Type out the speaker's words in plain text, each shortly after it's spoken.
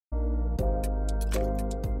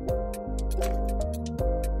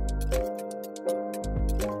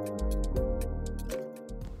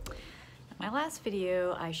last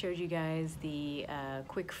video, I showed you guys the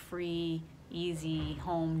quick, free, easy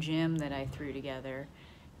home gym that I threw together,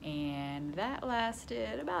 and that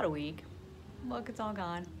lasted about a week. Look, it's all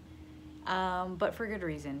gone. But for good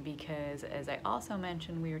reason, because as I also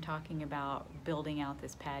mentioned, we were talking about building out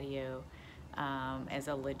this patio as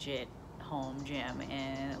a legit home gym,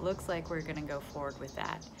 and it looks like we're gonna go forward with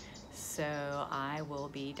that. So I will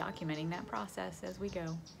be documenting that process as we go.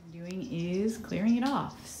 What I'm doing is clearing it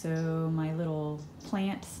off. So my little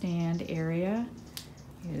plant stand area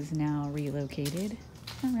is now relocated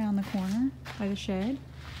around the corner by the shed.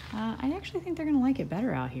 I actually think they're gonna like it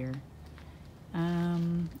better out here.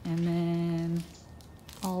 And then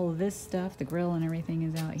all of this stuff, the grill and everything,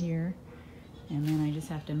 is out here. And then I just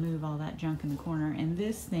have to move all that junk in the corner. And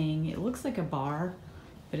this thing, it looks like a bar,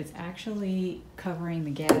 but it's actually covering the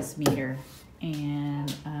gas meter.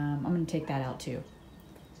 And I'm gonna take that out too.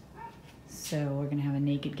 So we're gonna have a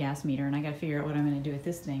naked gas meter, and I gotta figure out what I'm gonna do with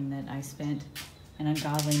this thing that I spent an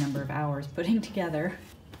ungodly number of hours putting together.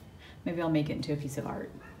 Maybe I'll make it into a piece of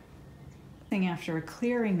art. Thing after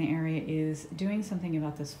clearing the area is doing something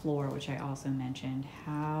about this floor, which I also mentioned,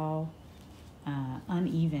 how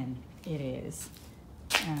uneven it is.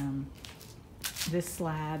 This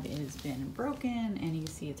slab has been broken, and you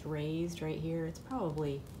see it's raised right here. It's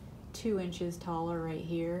probably 2 inches taller right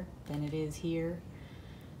here than it is here.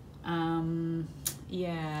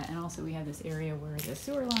 Yeah, and also we have this area where the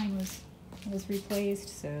sewer line was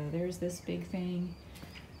replaced, so there's this big thing.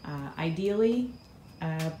 Ideally,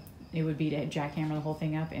 it would be to jackhammer the whole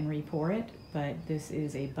thing up and re-pour it, but this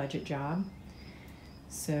is a budget job.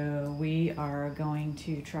 So we are going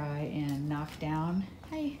to try and knock down,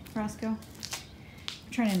 hi Roscoe.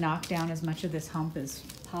 I'm trying to knock down as much of this hump as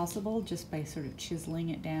possible just by sort of chiseling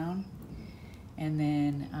it down, and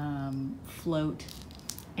then float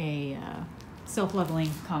a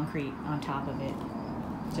self-leveling concrete on top of it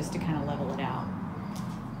just to kind of level it out.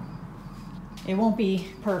 It won't be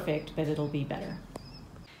perfect, but it'll be better.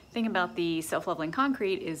 The thing about the self-leveling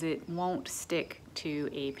concrete is it won't stick to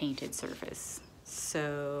a painted surface.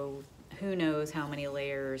 So who knows how many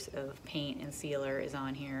layers of paint and sealer is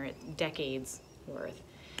on here. It's decades worth.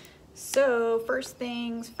 So first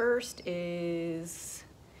things first is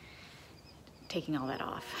taking all that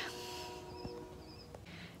off.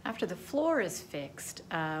 After the floor is fixed,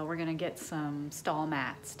 we're gonna get some stall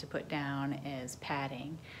mats to put down as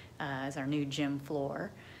padding as our new gym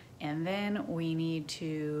floor. And then we need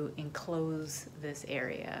to enclose this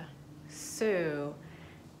area. So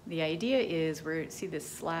the idea is, see this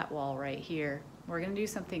slat wall right here. We're gonna do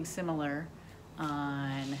something similar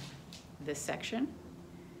on this section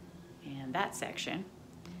and that section.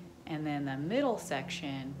 And then the middle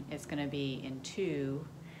section is gonna be in 2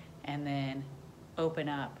 and then open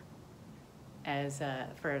up as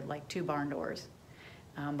for like 2 barn doors,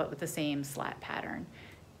 but with the same slat pattern.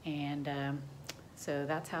 And so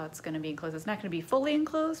that's how it's gonna be enclosed. It's not gonna be fully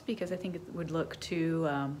enclosed because I think it would look too,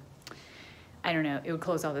 I don't know, it would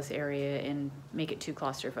close all this area and make it too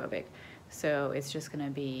claustrophobic. So it's just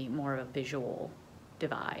gonna be more of a visual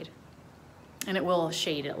divide. And it will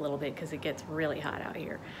shade it a little bit because it gets really hot out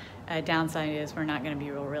here. Downside is we're not gonna be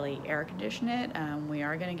able to really air condition it. We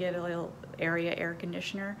are gonna get a little area air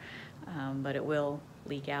conditioner, but it will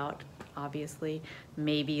leak out, obviously.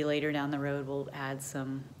 Maybe later down the road we'll add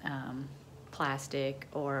some plastic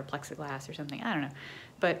or plexiglass or something, I don't know.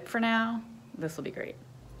 But for now, this will be great.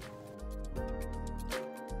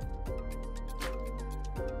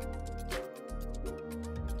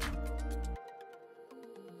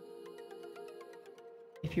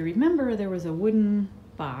 If you remember, there was a wooden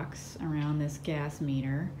box around this gas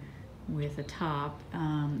meter with a top.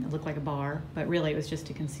 It looked like a bar, but really it was just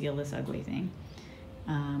to conceal this ugly thing.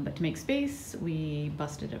 But to make space, we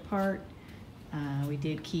busted it apart. We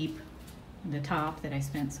did keep the top that I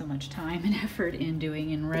spent so much time and effort in doing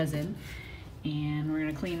in resin, and we're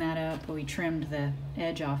gonna clean that up. We trimmed the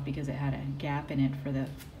edge off because it had a gap in it for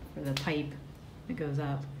the pipe that goes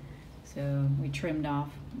up. So we trimmed off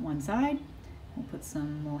one side. We'll put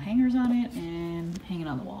some little hangers on it and hang it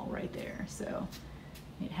on the wall right there. So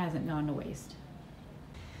it hasn't gone to waste.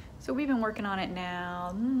 So we've been working on it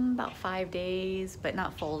now about 5 days, but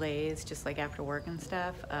not full days, just like after work and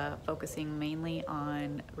stuff, focusing mainly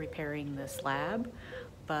on repairing the slab.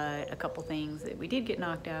 But a couple things that we did get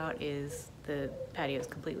knocked out is the patio is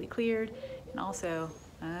completely cleared, and also,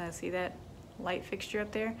 see that light fixture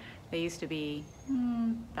up there? They used to be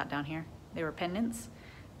about down here. They were pendants.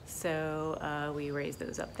 So we raised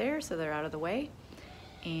those up there so they're out of the way.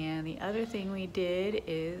 And the other thing we did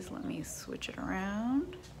is, let me switch it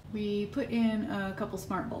around. We put in a couple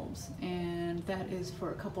smart bulbs, and that is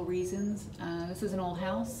for a couple reasons. This is an old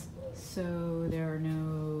house, so there are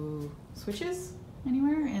no switches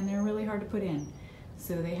anywhere, and they're really hard to put in.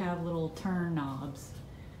 So they have little turn knobs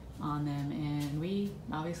on them, and we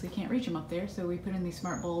obviously can't reach them up there, so we put in these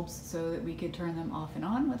smart bulbs so that we could turn them off and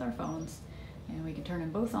on with our phones, and we can turn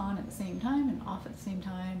them both on at the same time and off at the same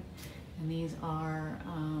time. And these are,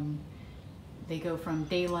 they go from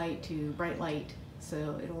daylight to bright light,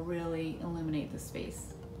 so it'll really illuminate the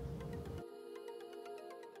space.